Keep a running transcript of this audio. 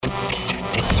For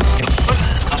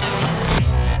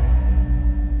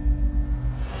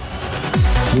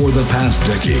the past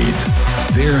decade,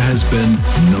 there has been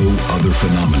no other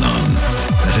phenomenon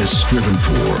that has striven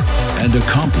for and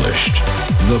accomplished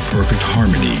the perfect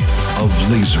harmony of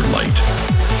laser light,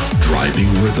 driving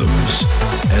rhythms,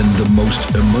 and the most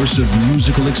immersive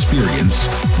musical experience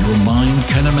your mind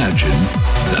can imagine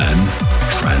than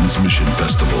Transmission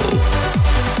Festival.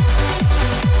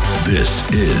 This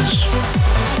is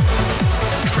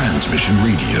Transmission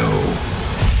Radio.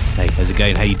 Hey, how's it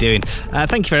going? How you doing?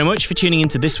 Thank you very much for tuning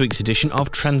into this week's edition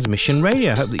of Transmission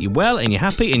Radio. I hope that you're well and you're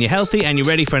happy and you're healthy and you're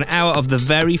ready for an hour of the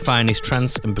very finest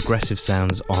trance and progressive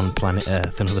sounds on planet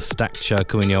Earth. Another stacked show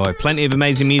coming your way. Plenty of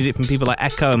amazing music from people like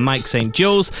Echo and Mike St.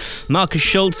 Jules, Marcus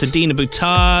Schultz, Adina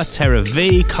Buttar, Terra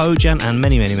V, Kojan, and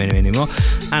many, many, many, many more.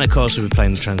 And of course, we'll be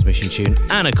playing the Transmission tune.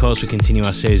 And of course, we continue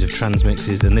our series of trans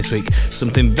mixes. And this week,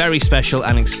 something very special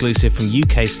and exclusive from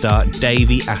UK star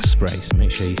Davey Asprey. So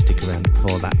make sure you stick around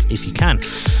for that if you can.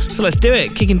 So let's do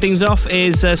it. Kicking things off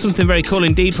is something very cool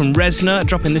indeed from Resner,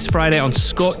 dropping this Friday on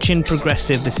Scorching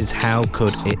Progressive. This is How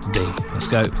Could It Be. Let's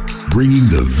go. Bringing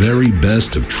the very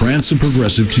best of trance and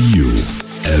progressive to you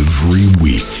every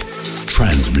week.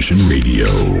 Transmission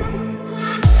Radio.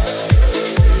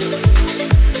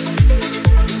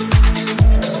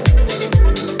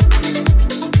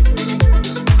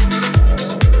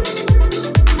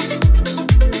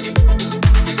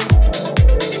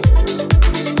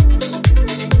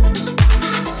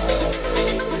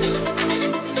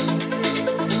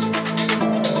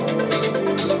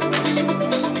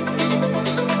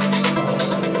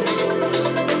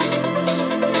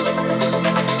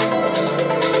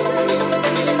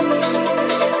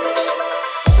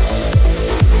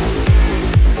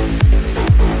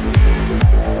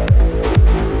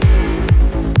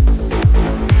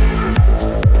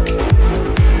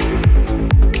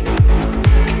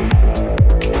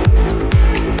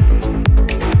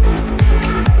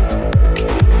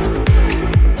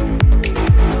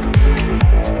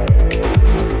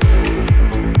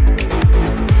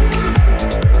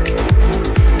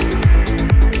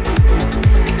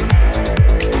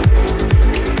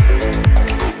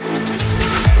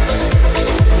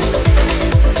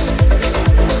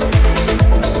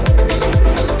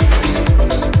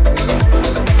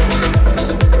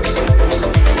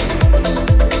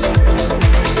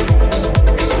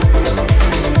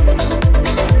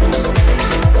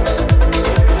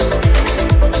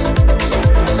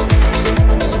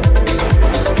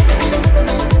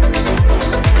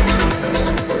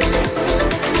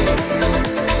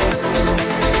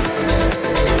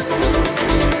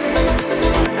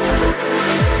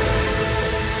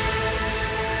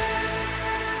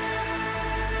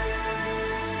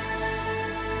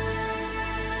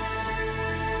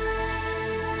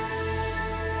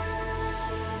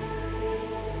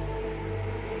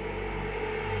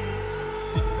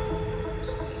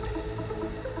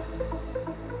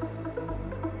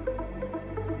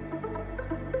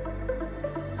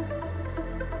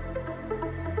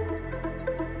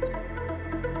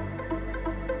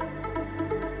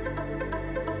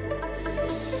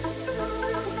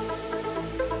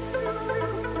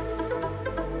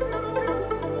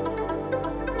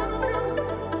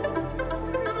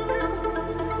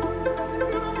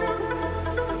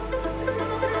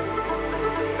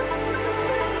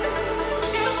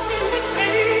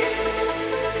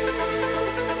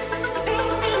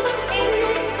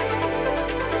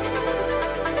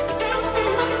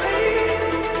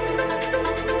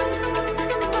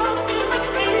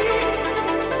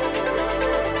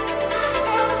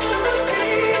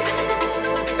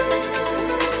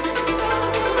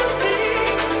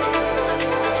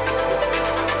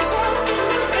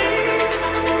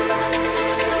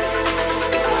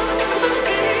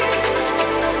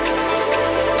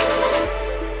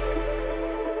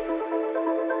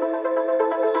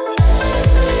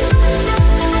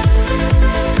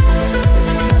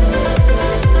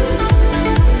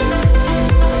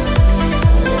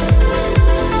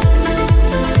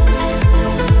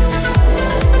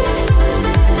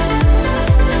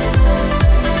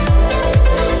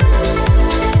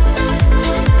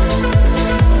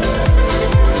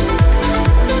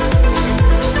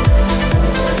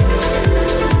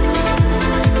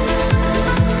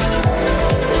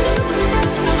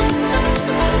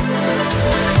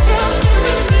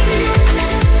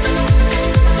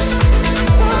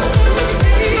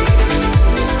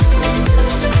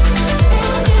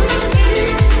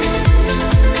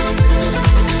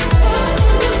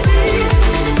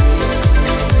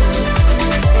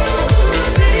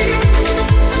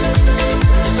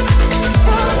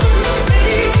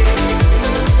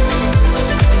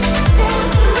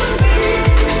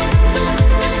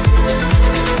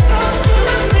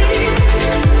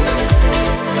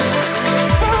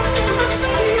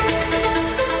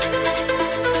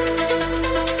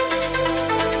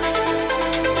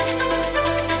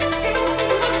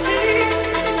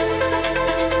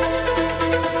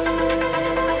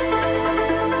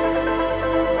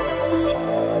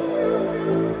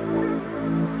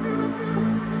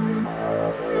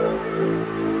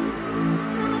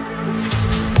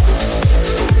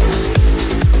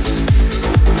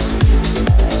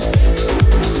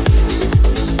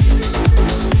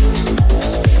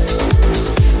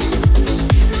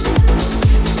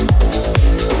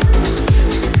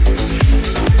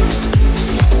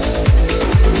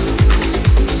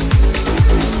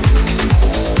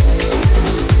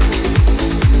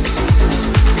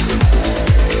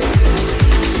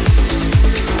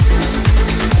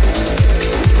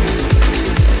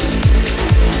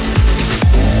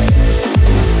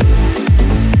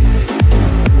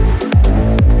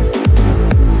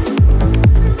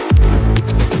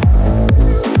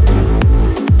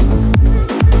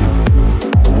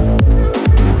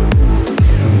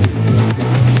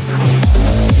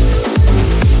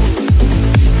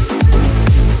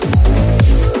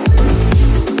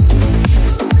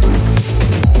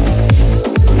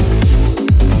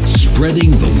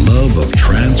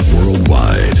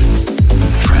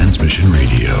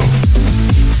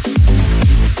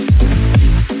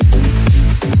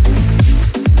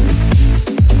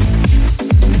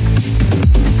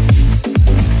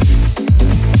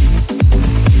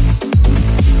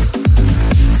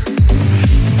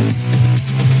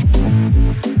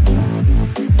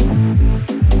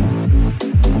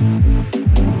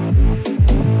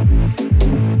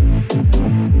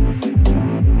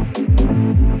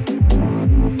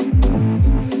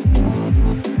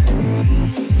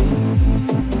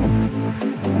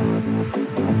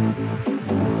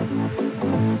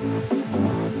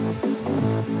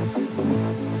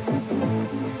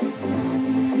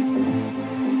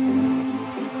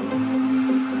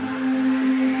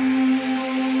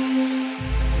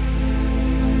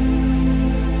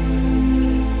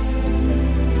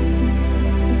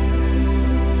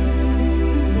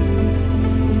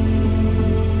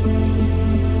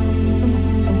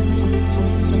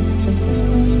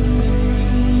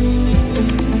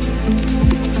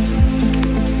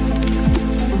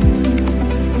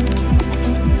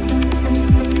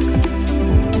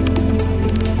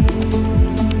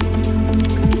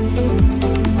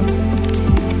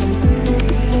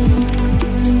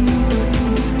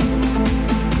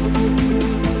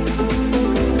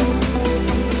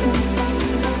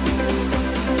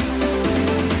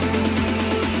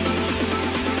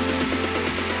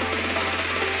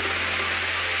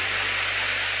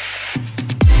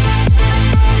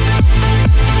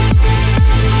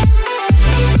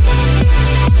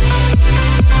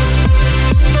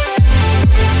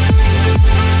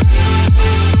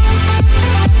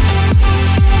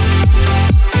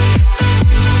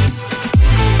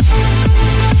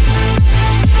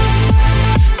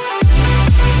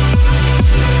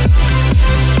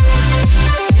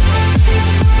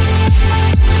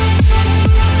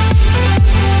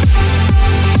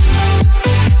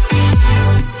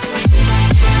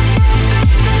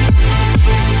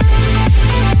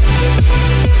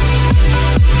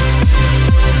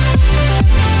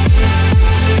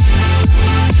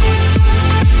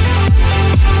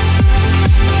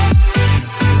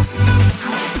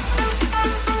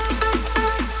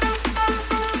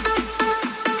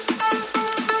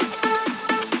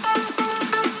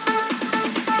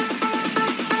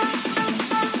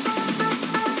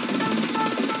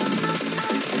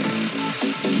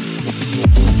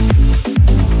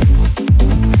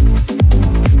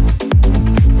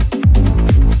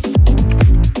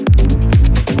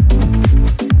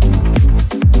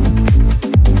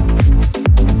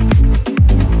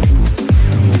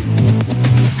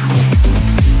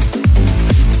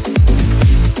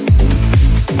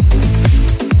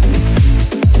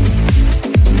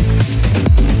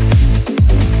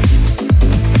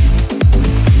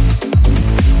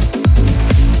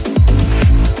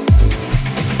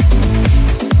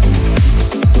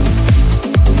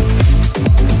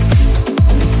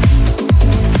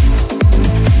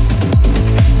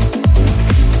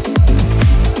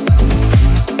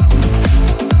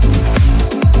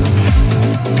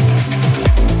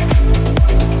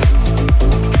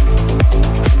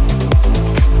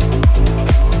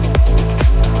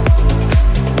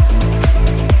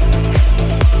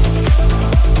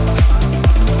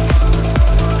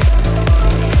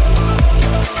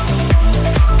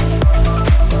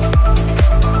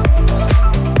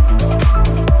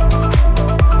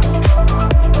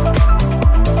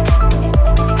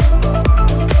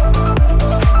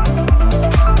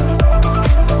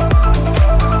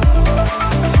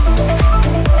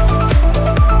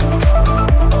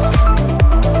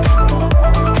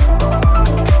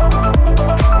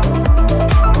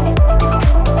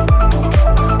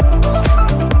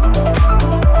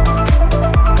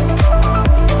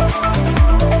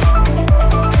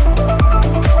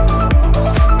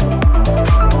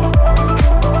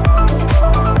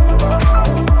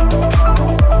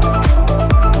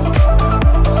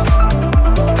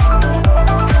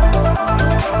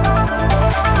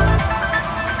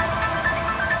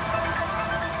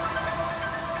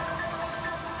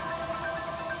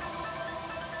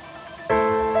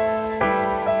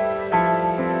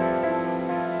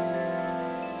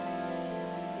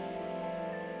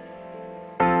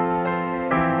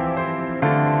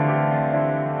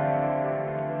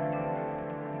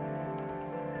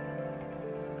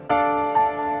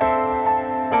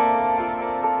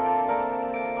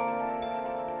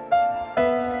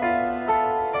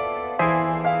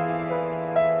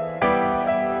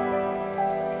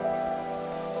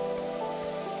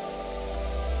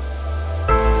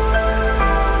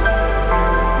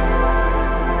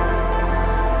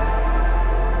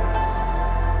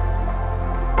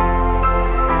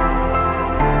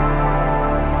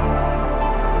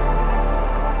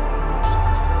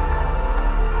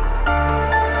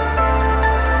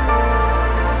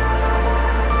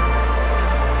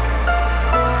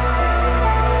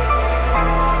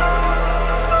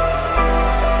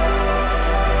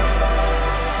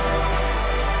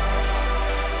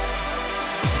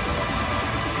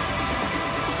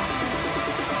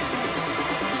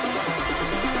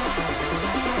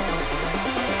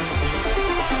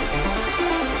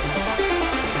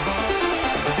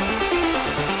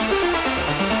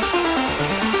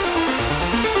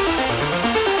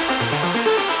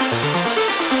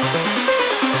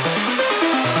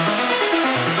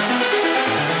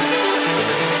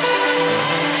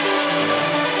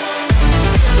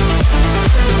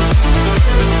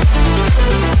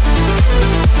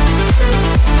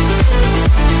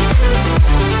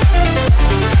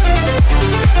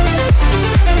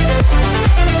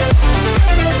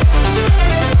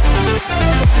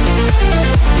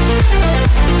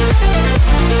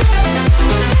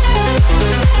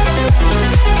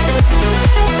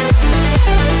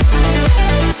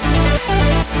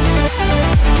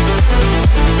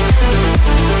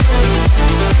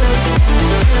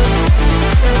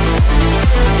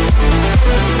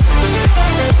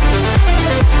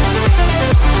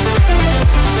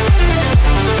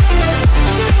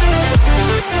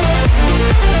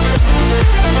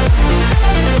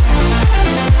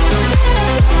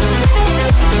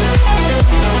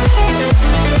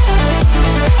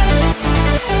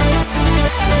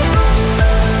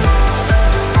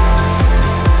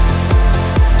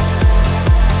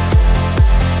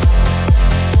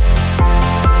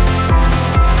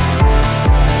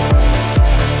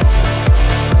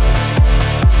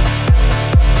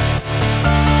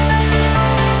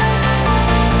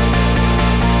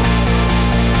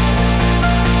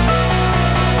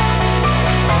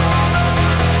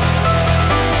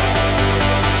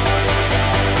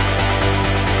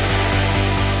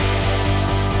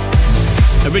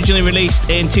 Originally released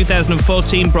in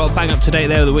 2014, brought bang up to date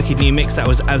there with a wicked new mix. That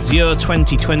was Azure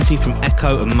 2020 from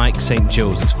Echo and Mike St.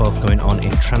 Jules. It's forthcoming on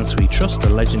in Trance We Trust, a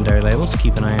legendary label, so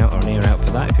keep an eye out or an ear out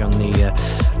for that if you're on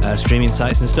the streaming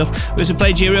sites and stuff. We also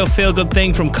played you a real feel-good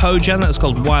thing from Kojan, that was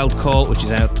called Wild Call, which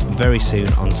is out very soon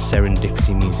on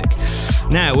Serendipity Music.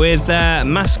 Now, with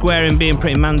mask wearing being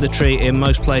pretty mandatory in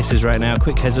most places right now,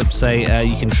 quick heads up say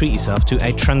you can treat yourself to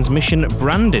a Transmission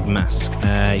branded mask.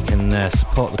 You can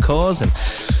support the cause and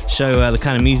show the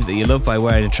kind of music that you love by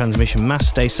wearing a Transmission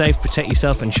mask. Stay safe, protect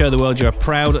yourself and show the world you're a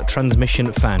proud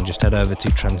Transmission fan. Just head over to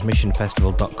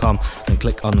transmissionfestival.com and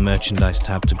click on the merchandise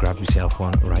tab to grab yourself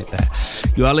one right there.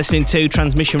 You are listening to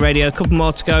Transmission Radio. A couple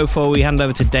more to go before we hand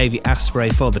over to Davey Asprey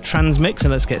for the Transmix,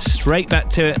 and let's get straight back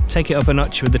to it. Take it up a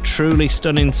notch with the truly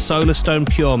stunning Solarstone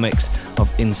Pure mix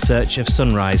of In Search of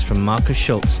Sunrise from Marcus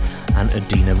Schultz and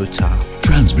Adina Butar.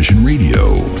 Transmission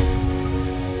Radio.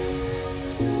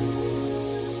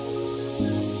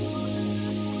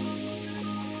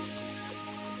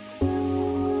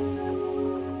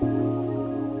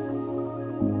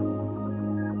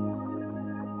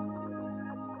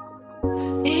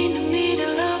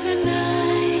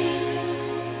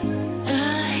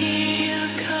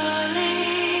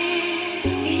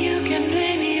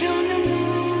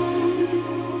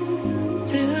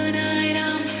 Tonight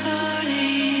I'm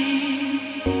falling.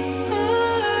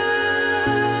 Ooh.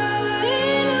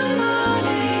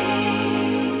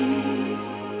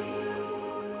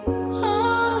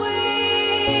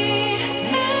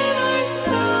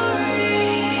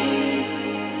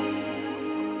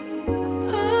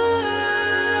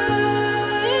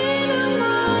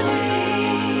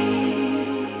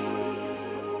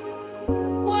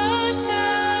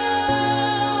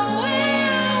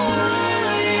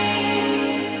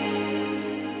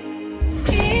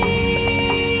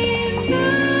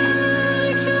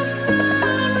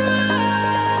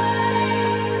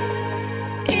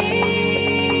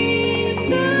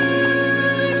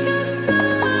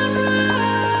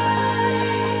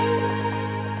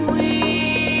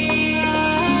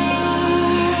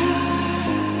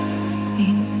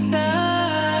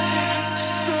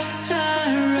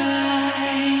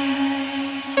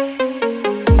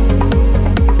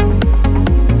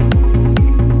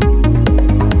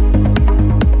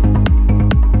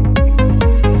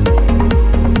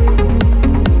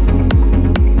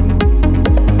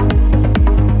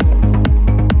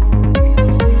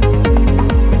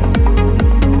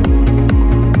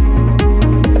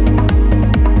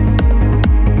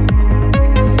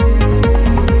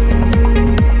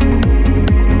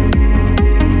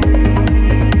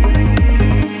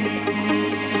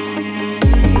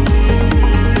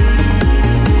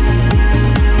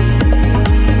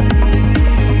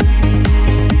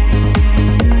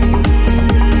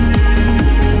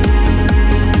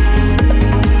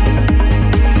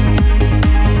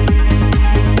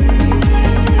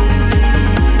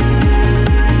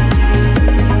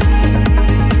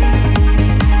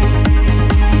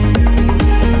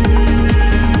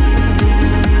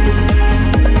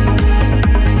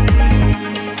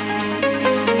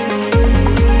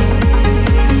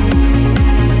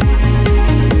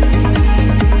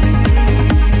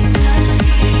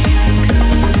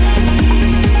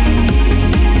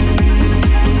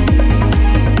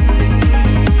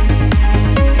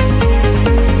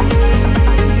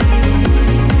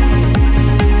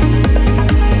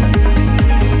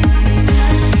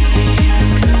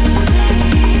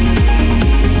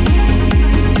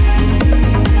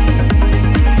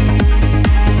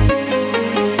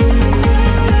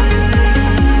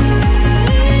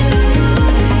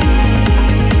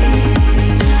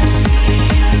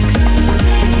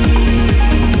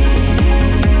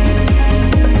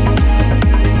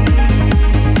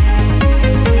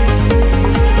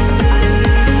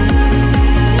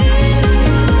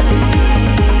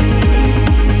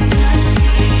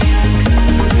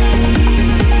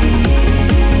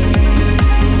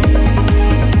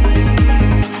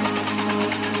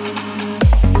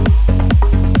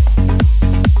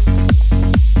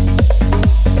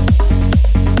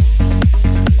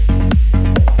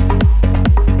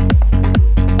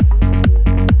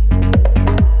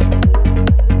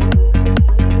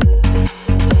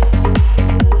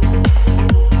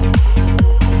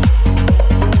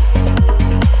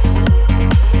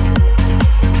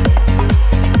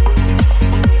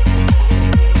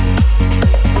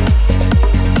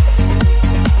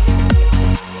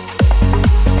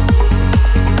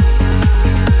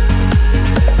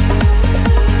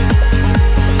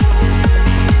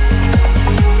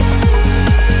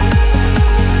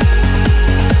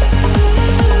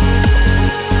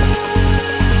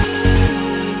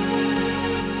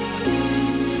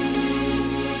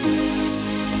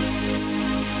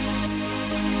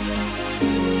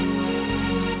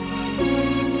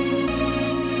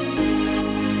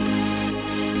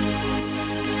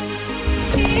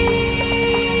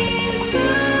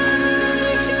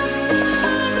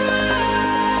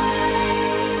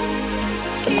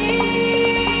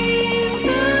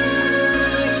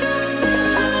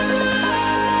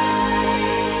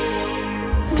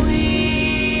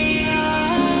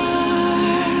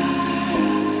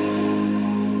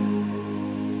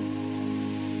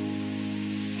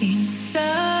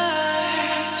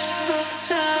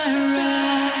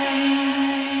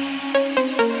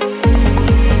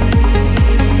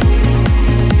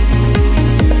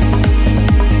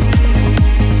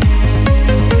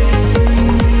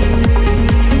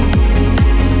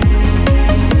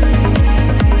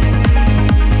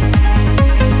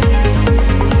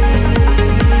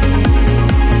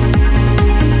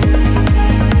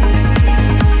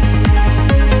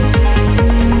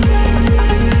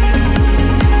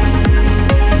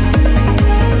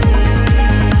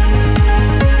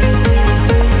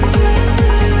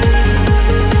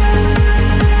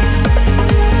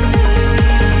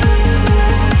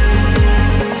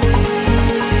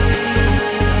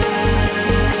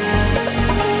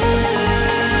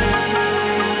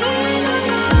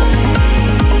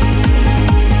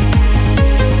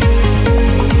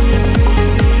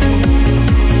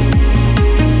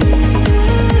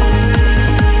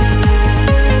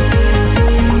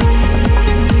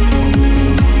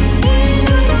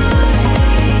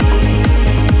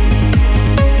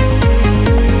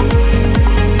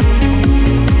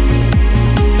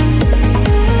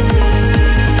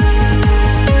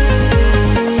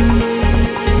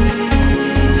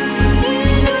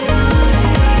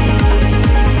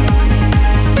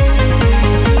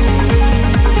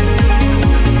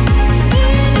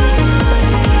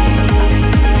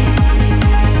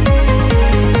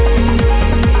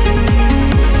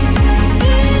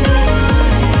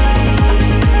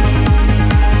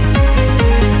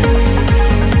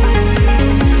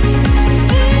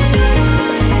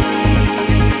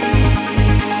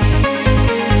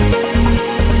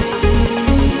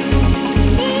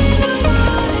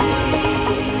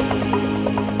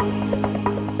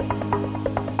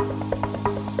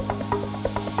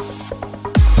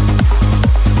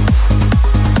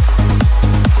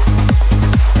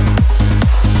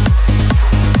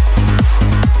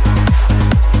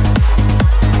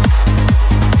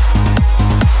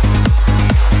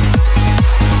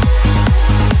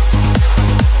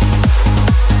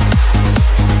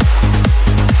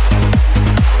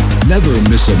 Never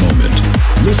miss a moment.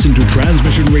 Listen to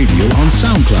Transmission Radio on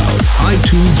SoundCloud,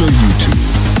 iTunes, or YouTube.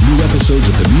 New episodes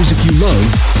of the music you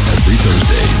love every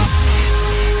Thursday.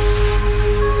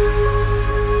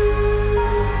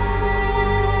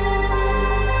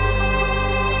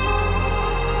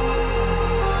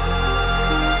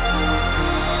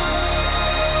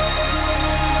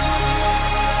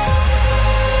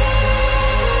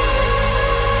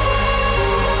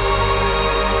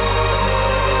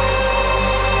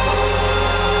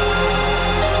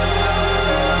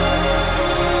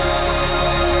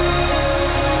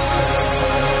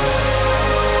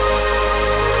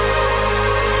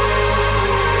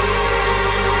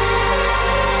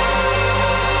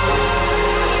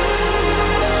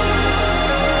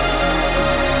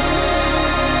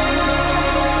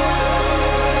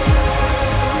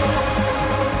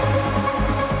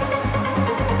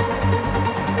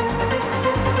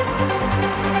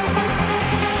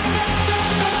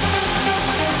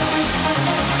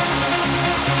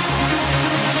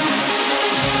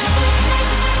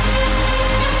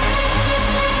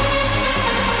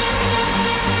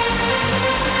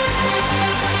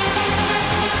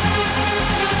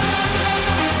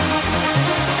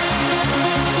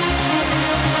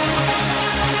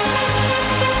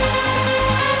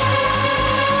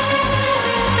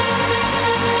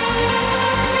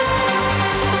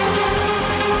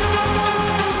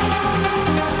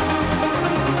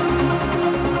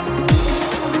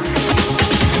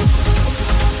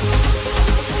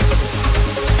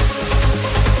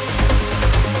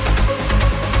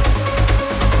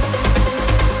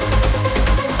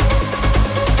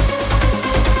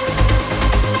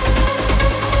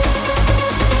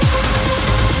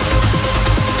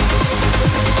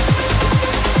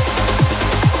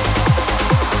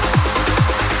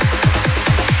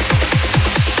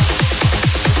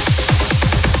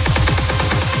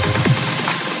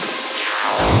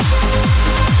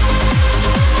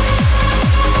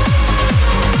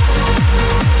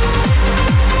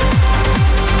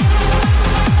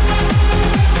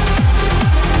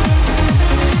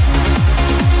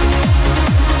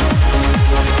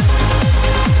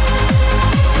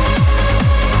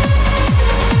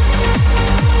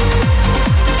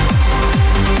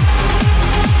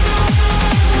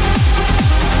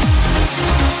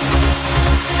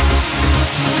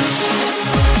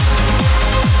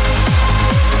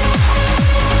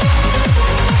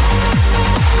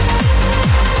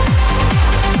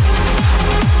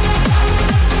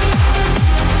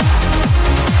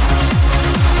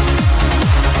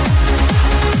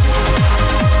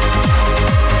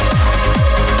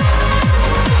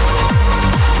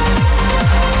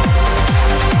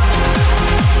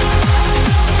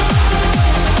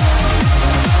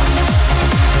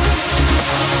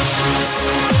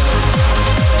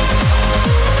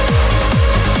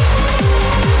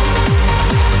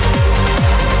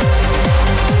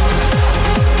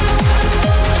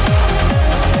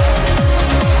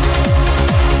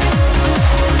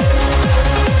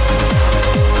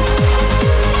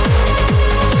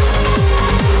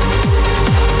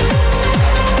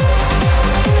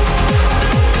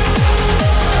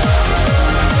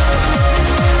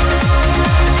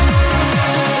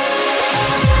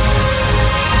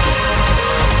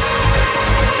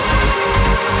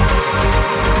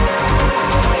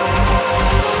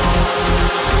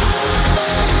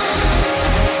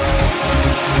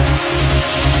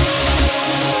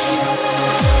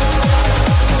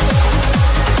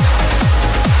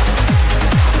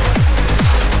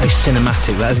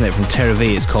 Cinematic, that isn't it? From Terra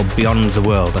V, it's called Beyond the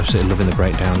World. Absolutely loving the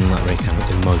breakdown and that very kind of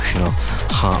emotional,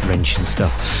 heart-wrenching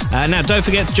stuff. Now, don't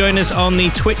forget to join us on the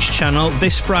Twitch channel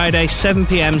this Friday, 7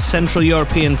 p.m. Central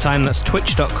European Time. That's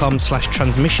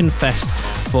twitch.com/transmissionfest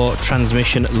for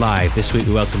Transmission Live. This week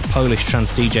we welcome Polish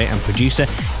trance DJ and producer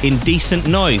Indecent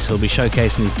Noise, who'll be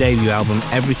showcasing his debut album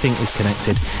Everything Is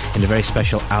Connected in a very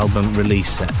special album release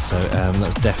set. So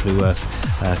that's definitely worth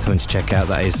coming to check out.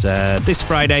 That is this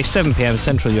Friday, 7 p.m.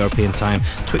 Central European Time,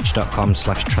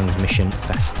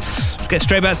 twitch.com/transmissionfest. Let's get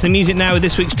straight back to the music now with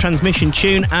this week's Transmission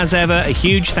tune. As ever, a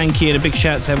huge thank you and a big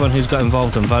shout out to everyone who's got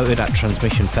involved and voted at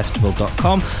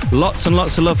transmissionfestival.com. Lots and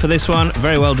lots of love for this one.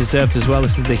 Very well deserved as well.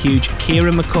 This is the huge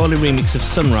Kieran McCauley remix of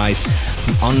Sunrise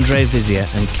from Andre Vizier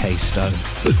and K Stone.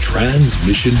 The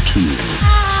Transmission Tune.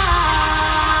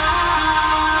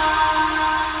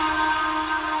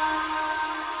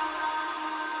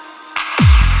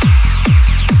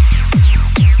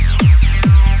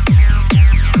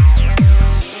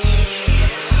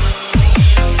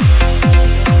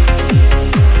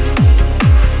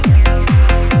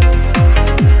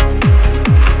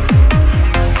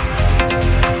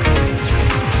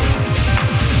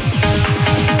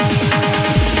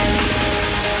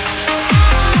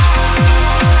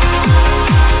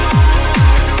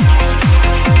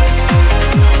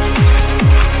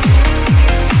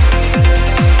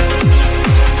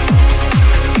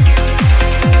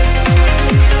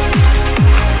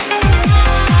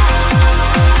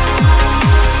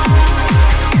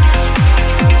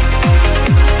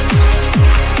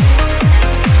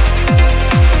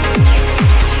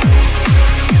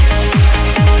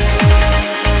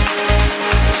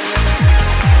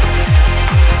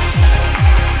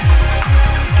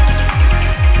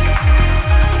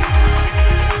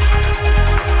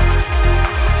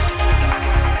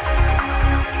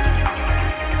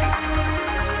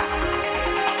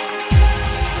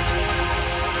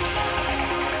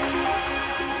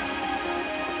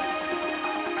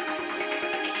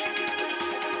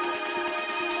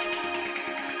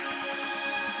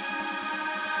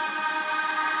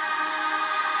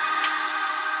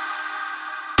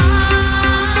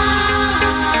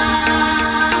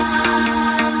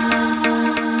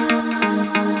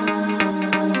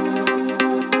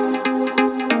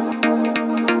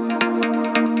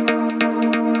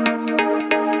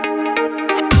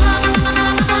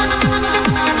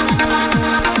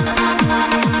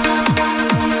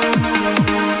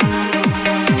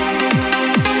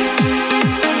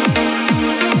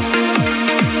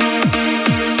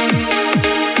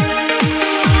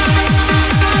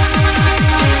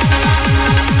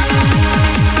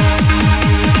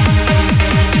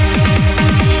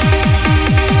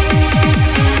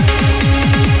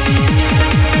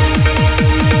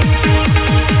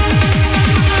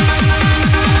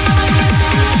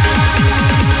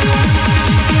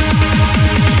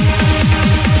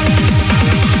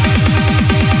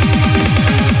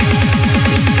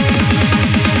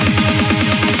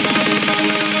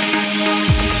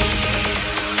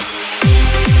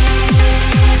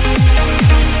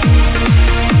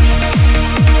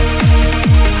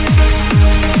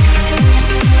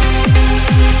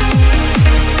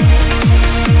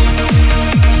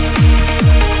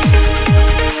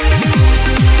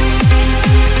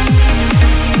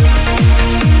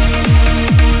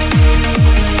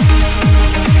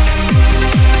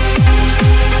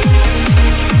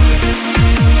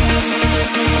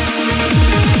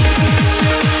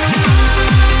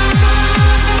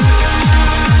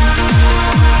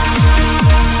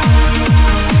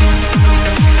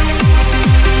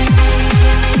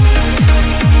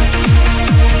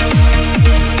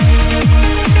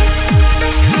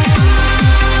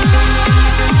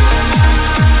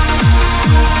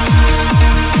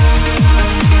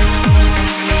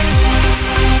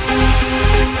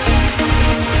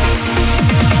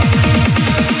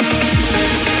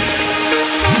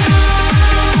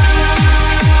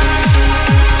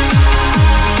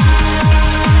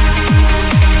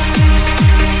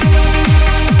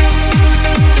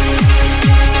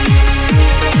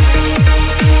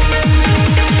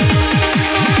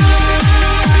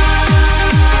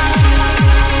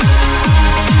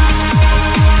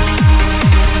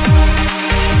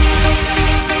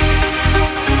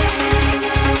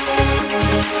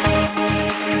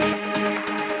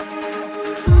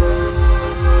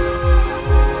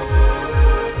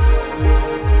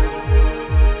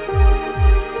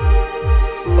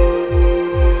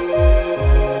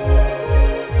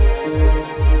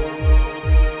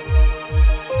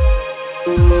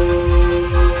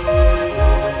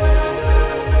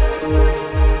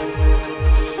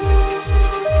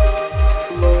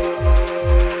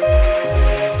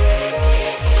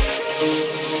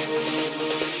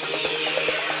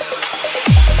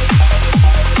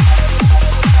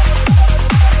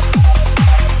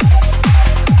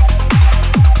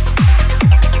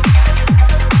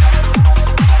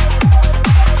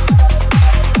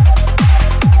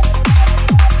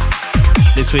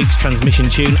 this week's transmission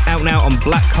tune, out now on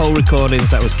Black Hole Recordings.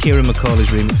 That was Kieran McCauley's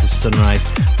remix of Sunrise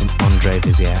from Andre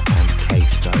Vizier and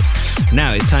K-Stoke.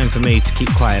 Now it's time for me to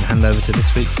keep quiet and hand over to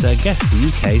this week's guest, the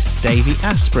UK's Davey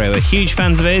Asprey. We're huge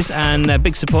fans of his and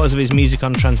big supporters of his music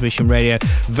on Transmission Radio.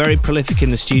 Very prolific in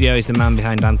the studio. He's the man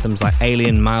behind anthems like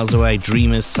Alien, Miles Away,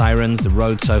 Dreamers, Sirens, The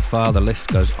Road So Far. The list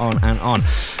goes on and on.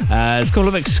 There's a couple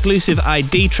of exclusive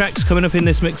ID tracks coming up in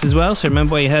this mix as well, so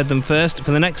remember where you heard them first.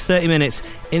 For the next 30 minutes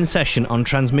in session on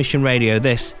Transmission Radio,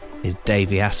 this is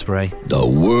Davey Asprey. The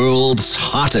world's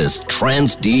hottest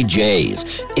trance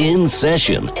DJs in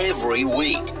session every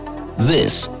week.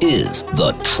 This is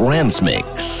the Trance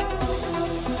Mix.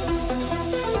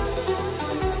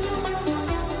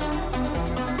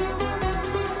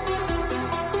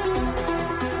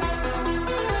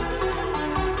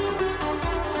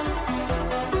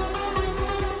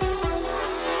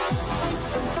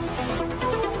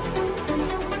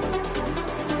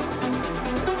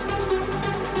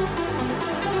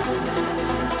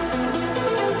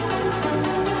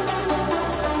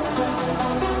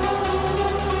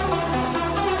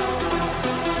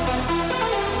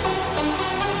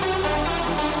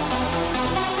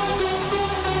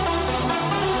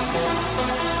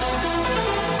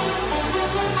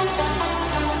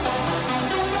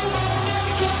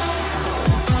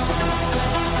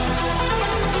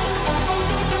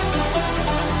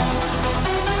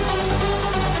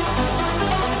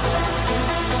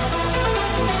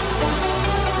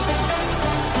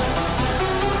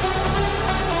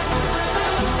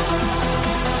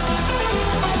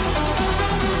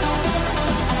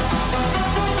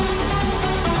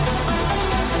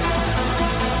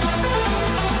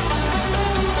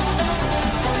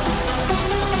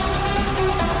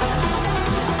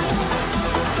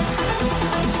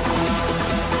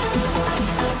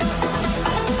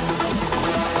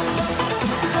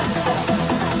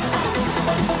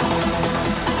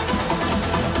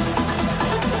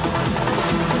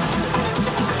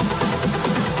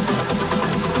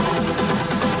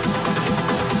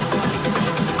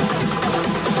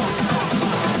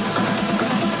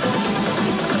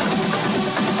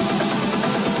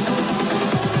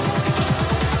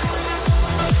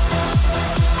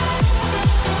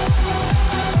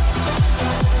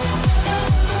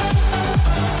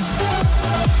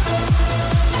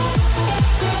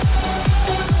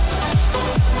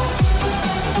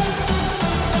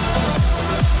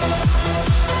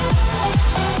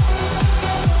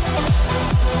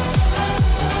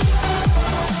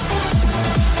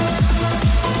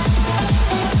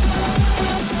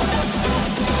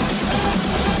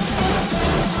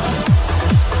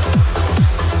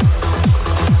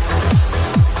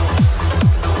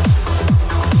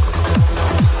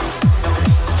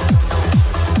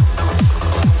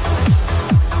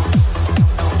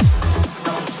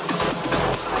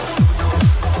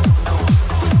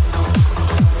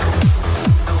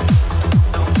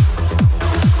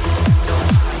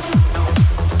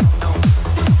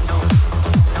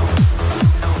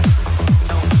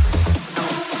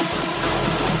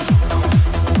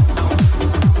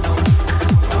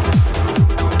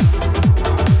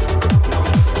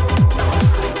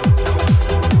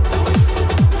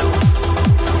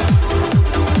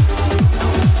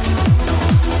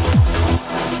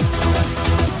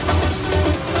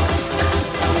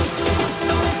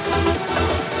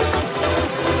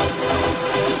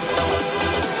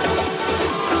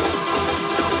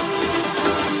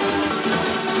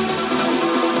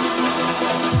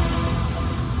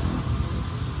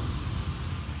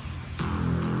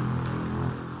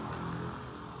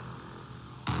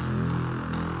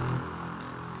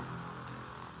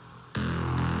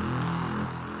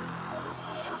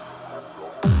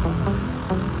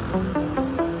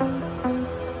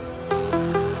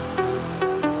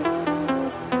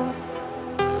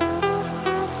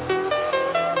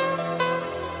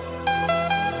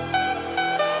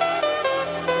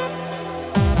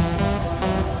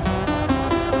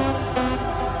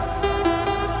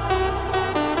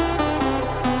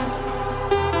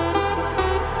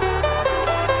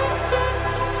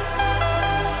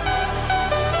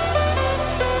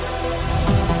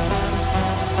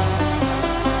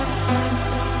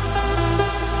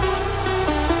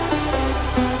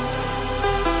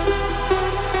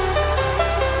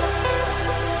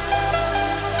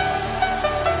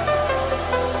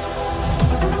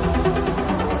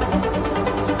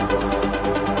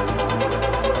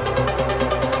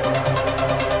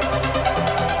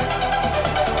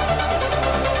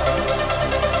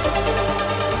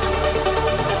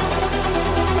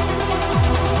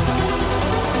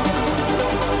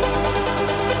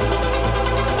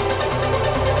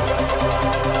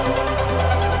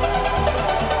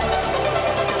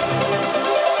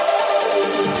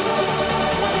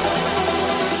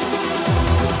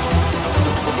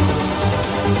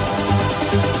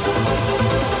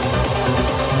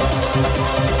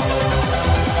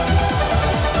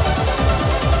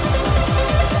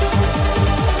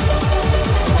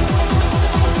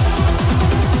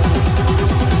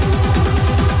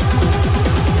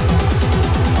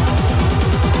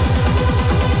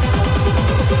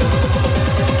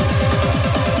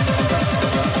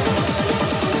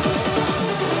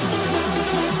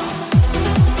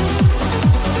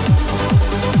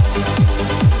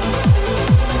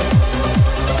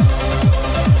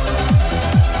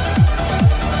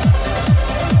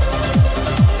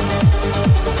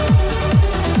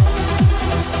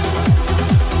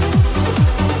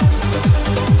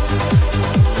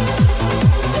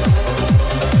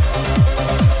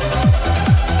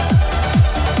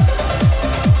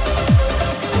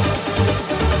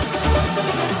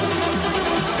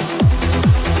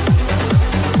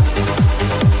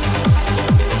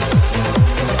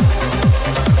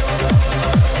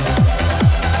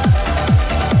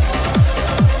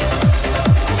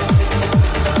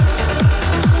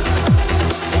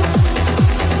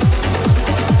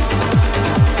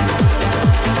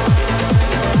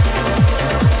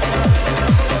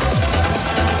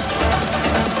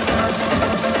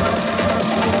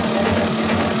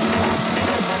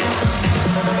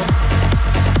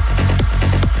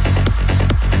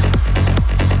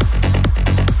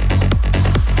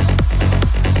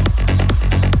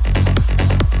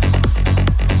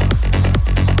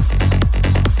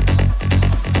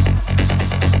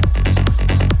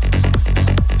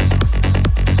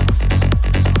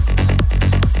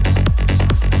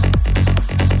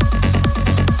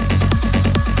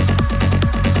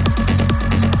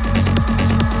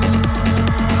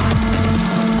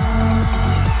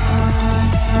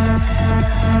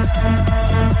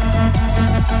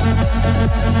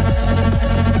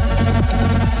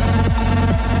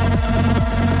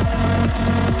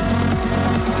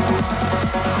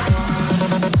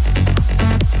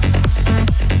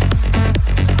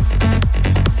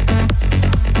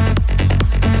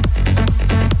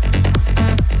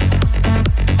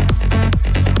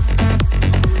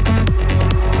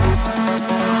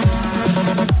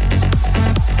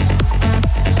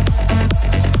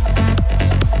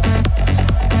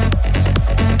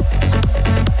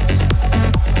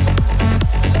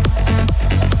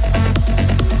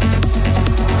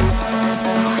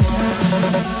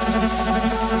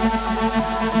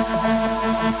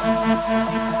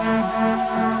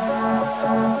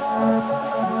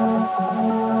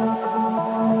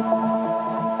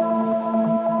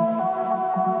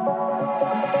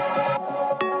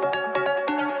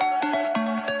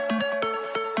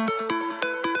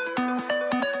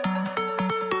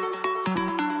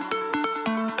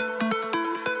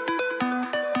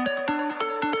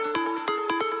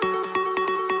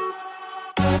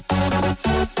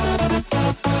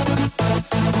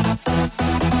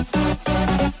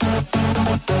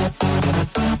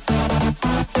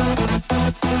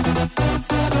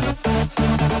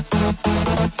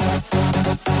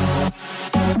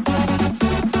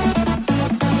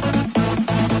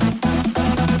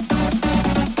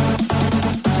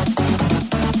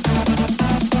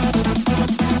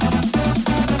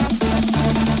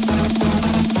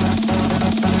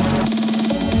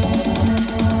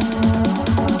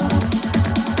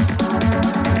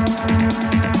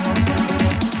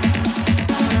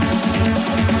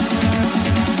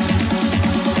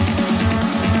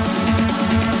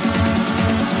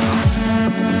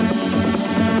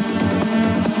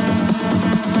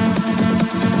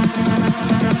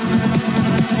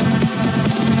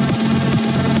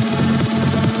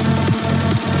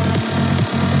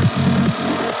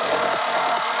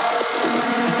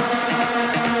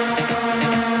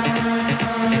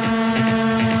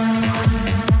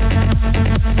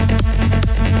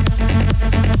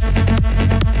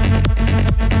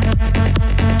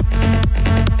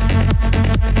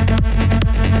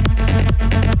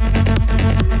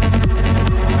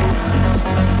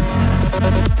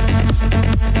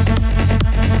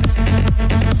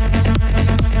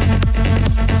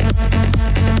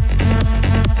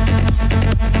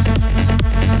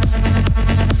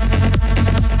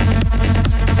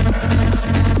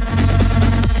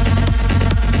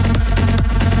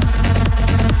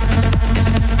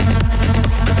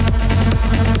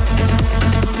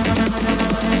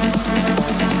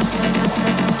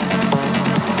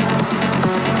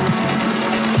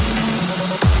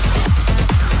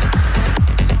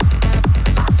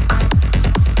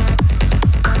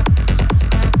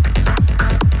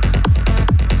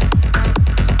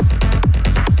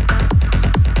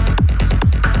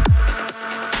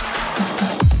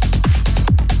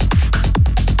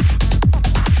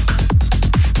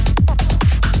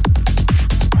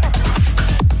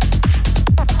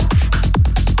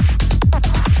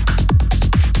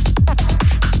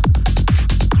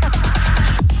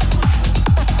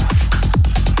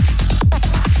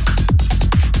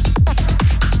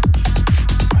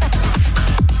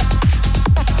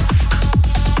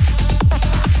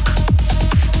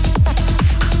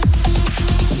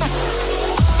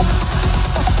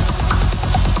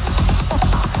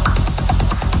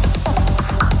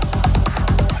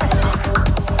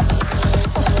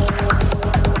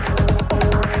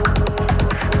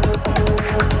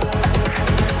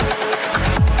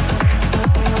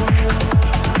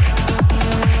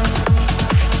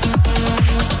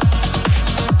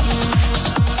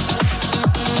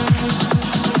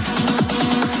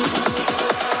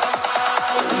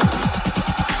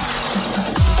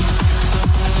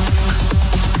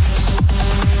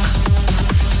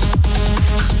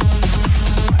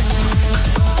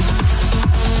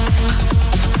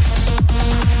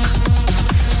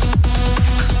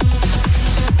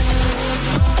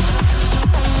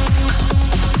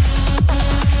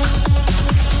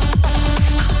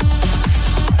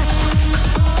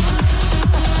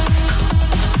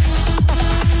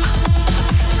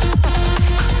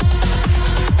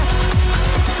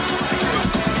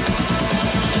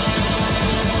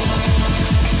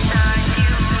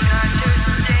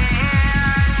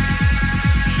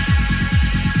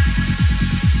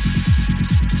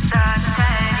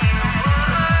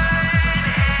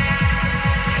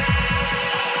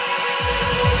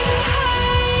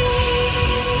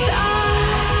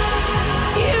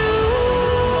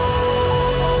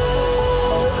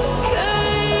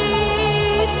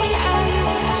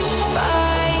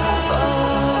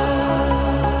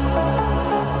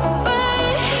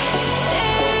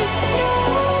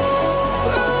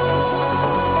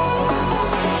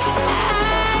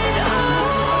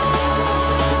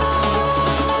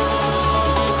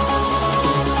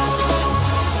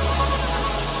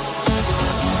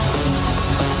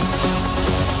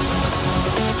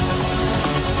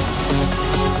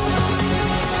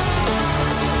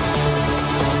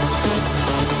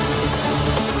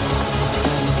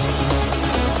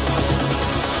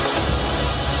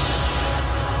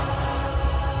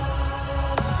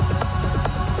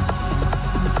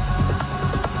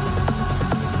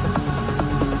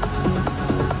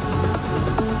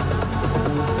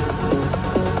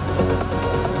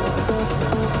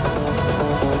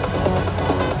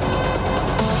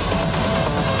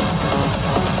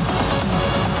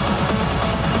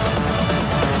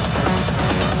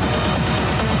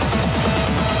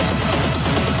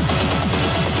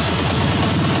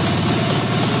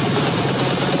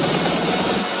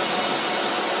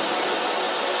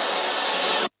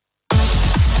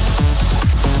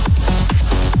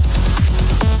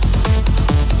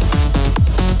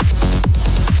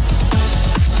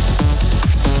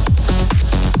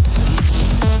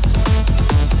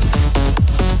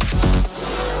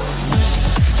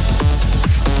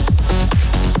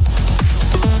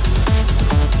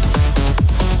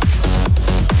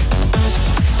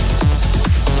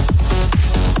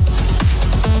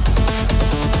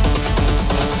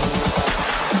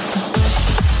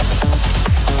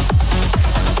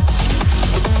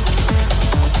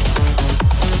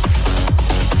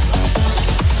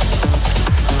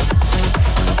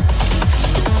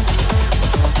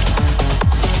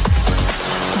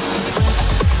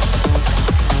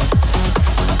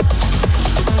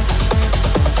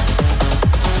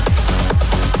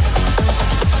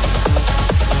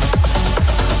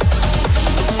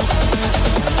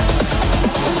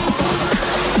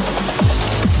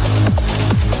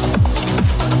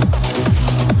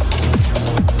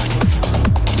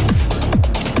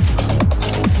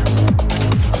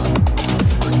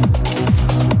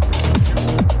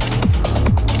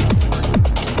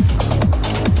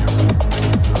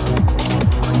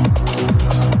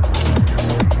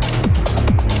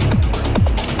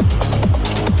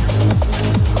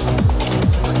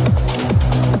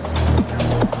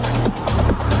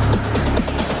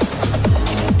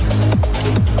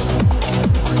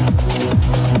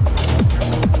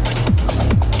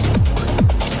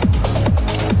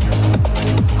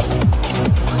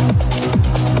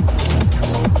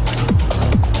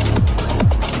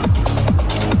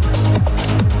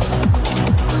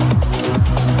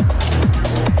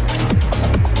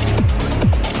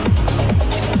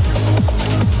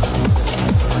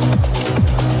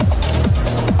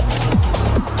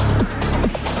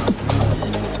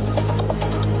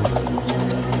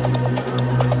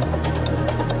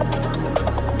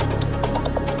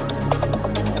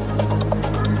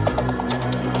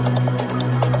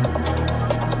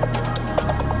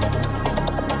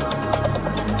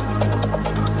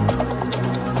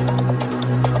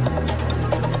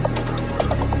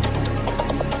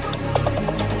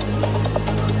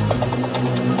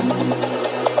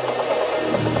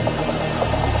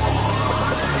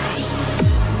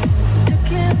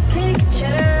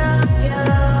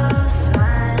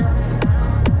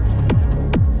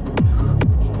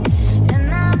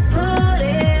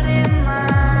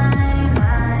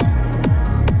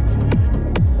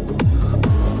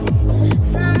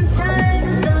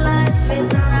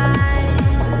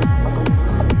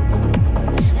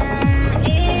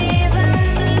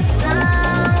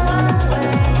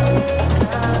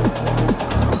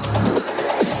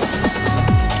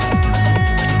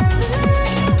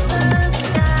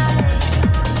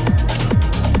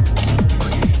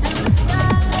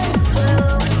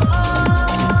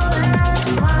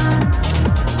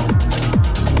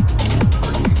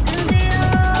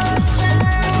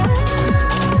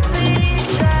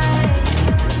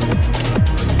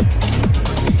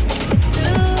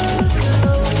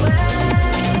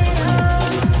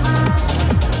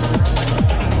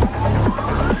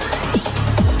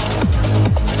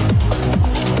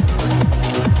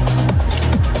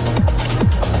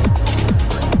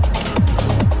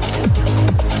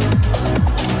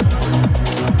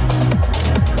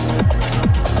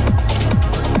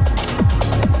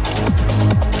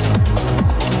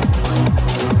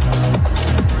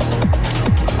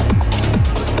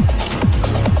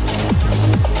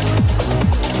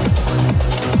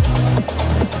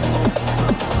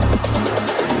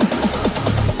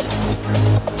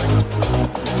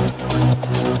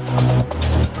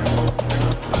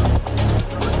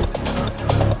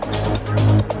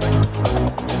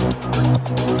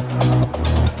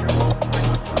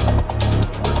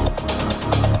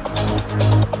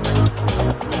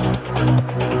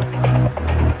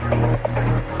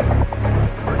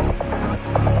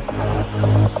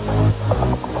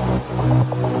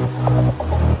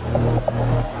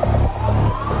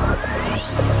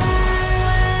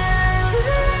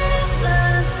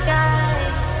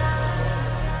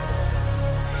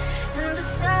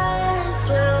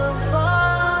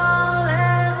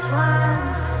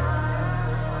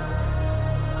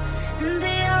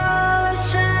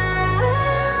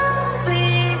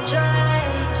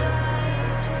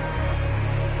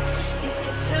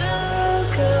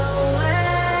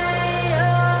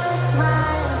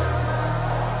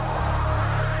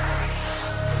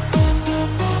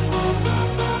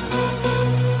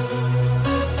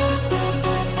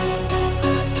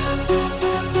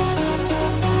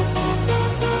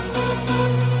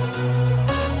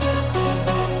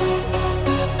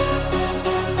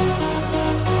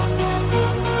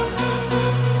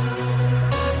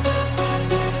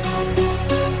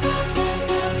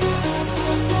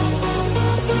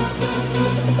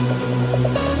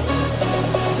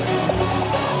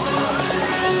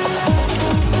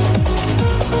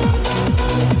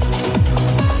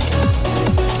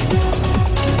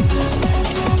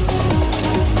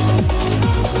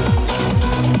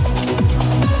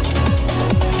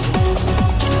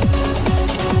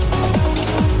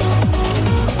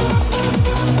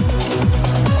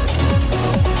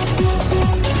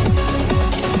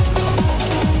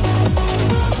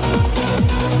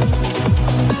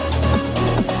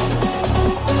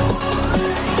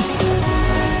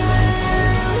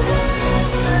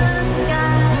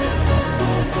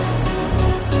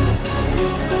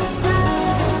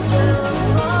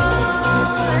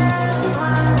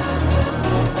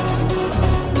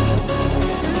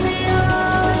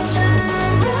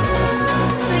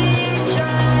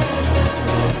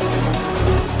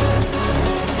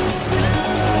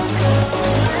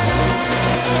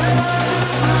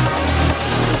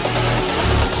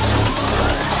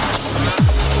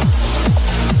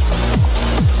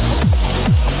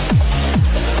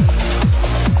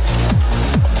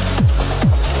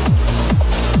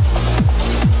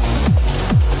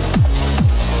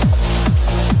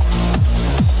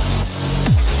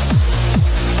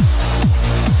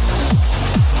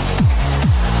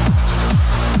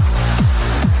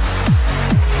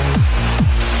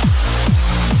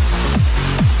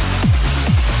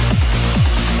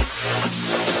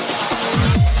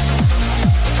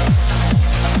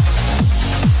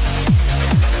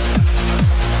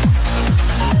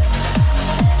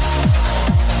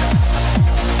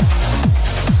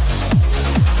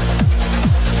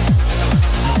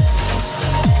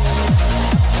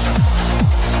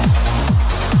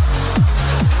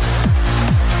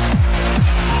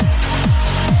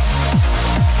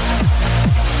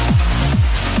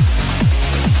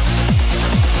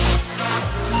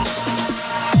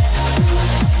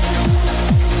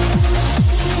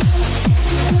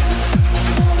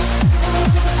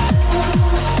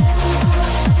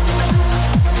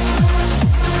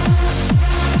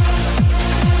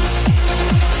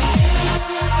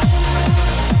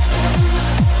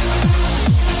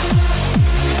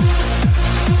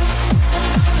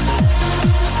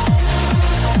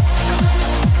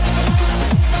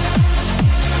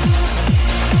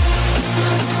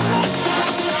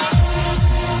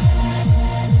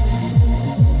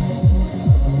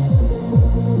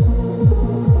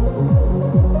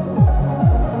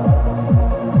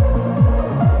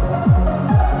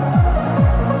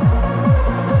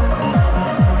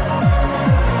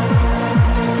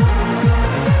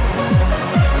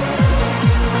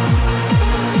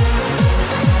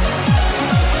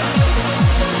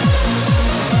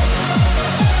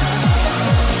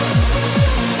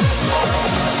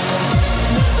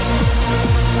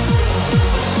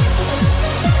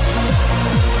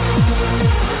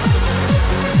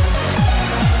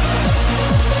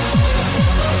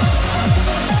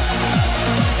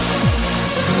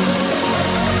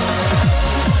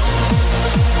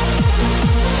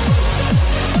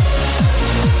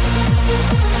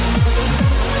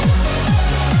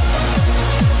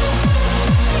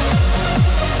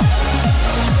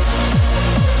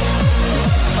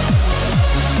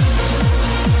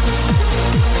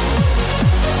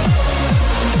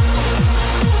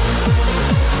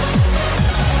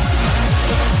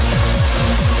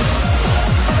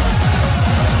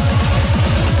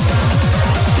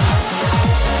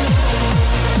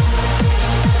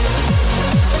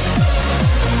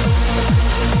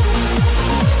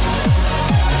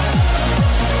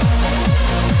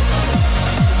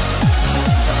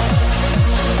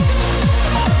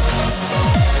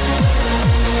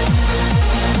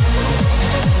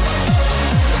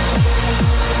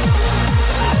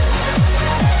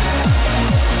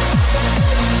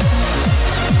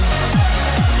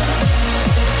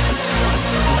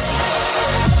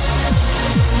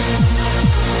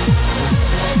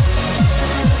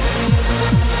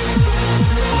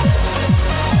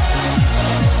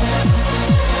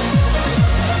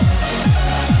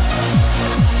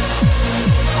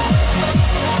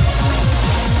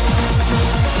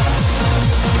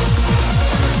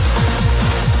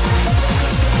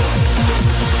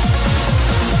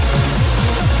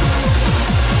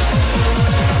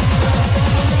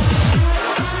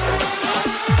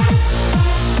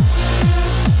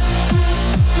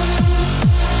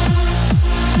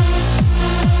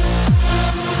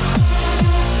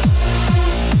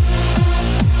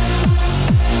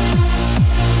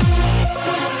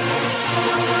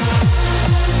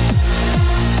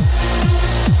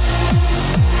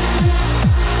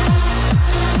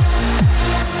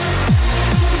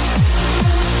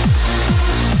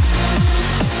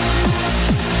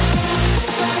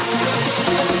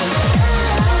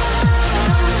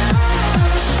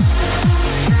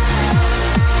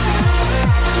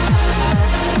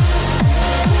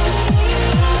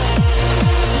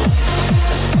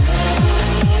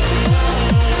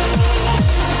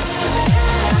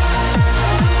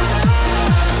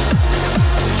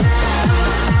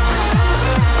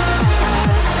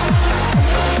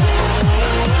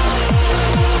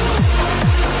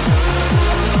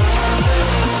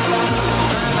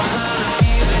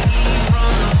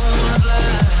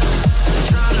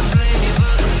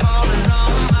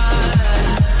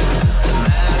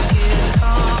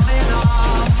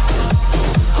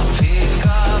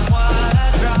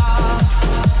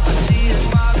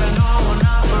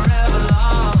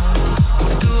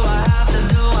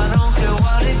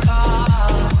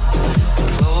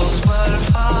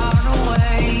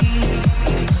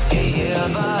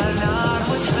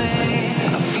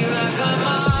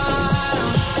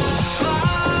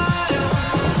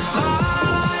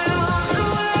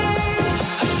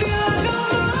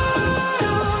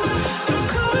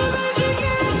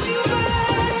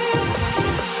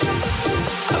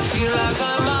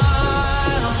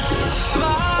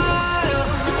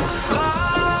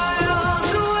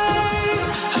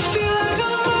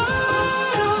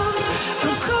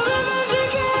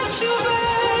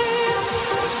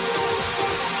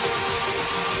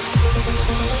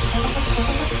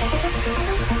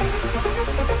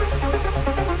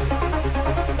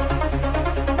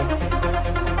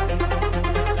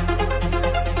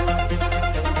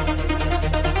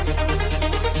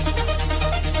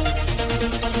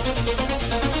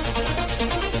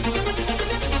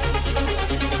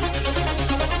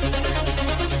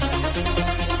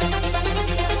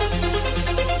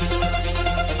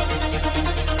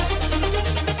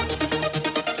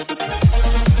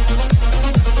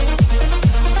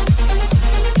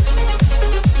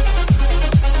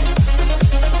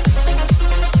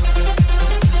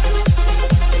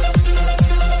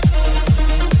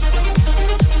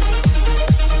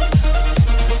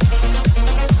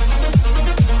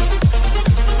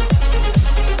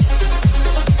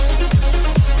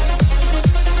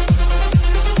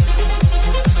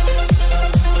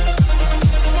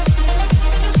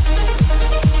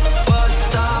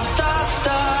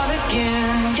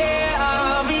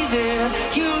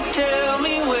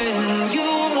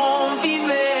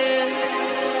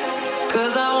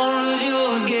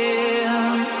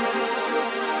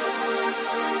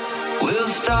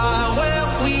 start where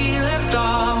we left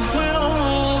off. We'll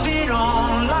move it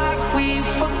on like we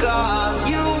forgot.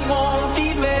 You won't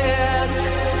be mad,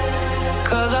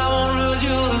 'cause I won't lose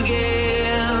you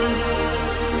again.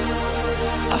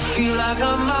 I feel like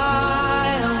I'm miles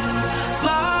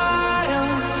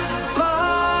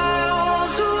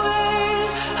away.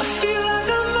 I feel like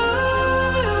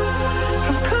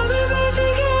I'm coming back to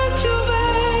get you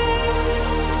back.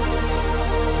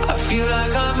 I feel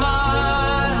like I'm miles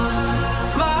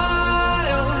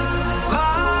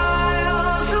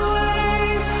away.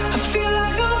 I feel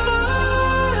like I'm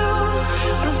miles,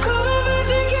 but I'm coming back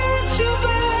to get you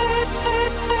back.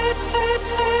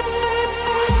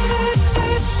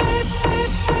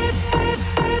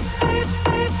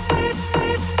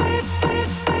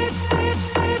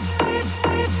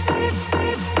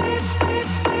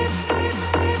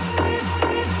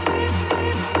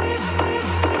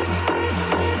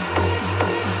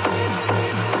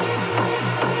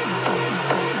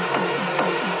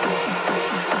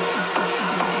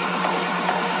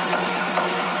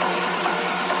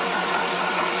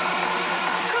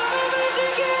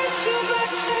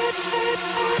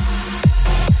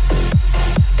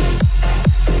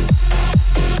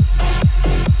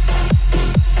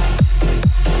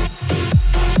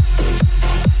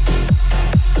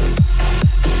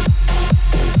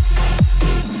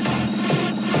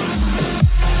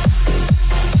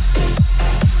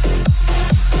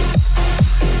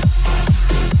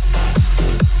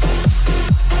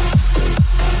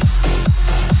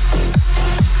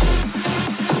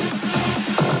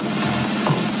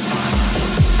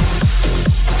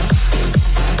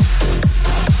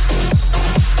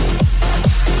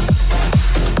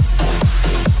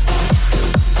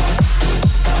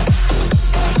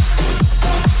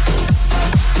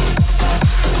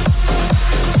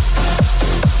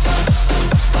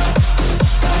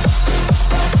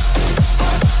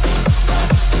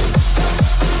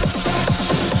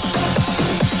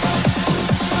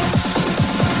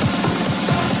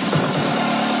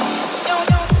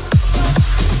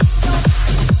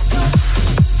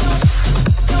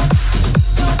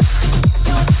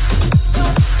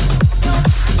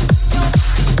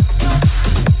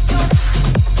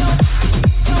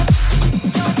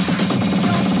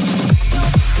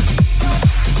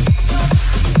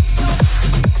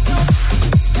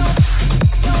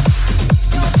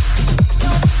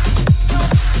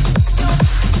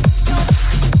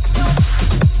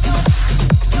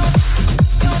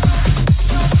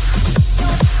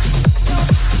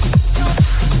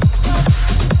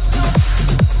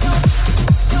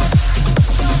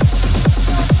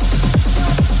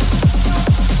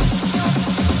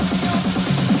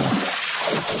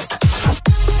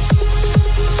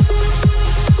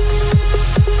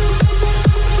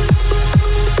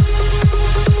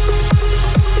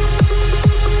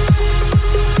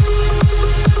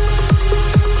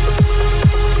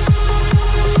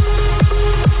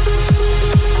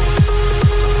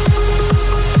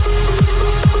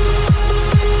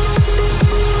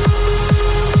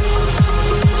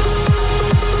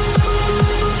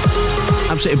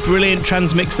 Absolutely brilliant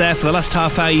transmix there. For the last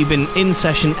half hour, you've been in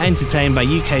session, entertained by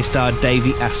UK star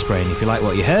Davey Asprey. And if you like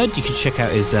what you heard, you can check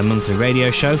out his monthly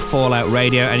radio show, Fallout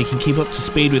Radio, and you can keep up to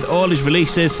speed with all his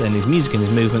releases and his music and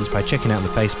his movements by checking out the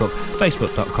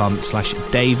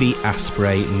facebook.com/Davey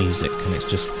Asprey Music. And it's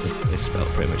spelled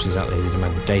pretty much exactly as you'd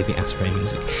imagine, Davey Asprey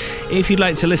Music. If you'd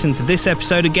like to listen to this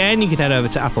episode again, you can head over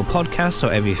to Apple Podcasts or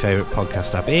whatever your favourite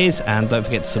podcast app is, and don't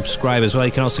forget to subscribe as well.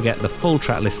 You can also get the full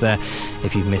track list there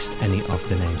if you've missed any of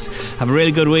the names. Have a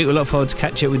really good week. We look forward to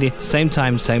catching up with you same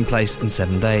time, same place in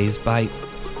 7 days. Bye.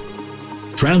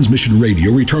 Transmission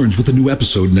Radio returns with a new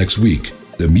episode next week.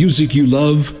 The music you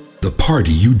love, the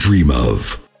party you dream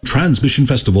of.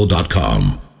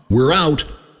 TransmissionFestival.com. We're out,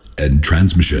 and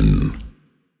transmission.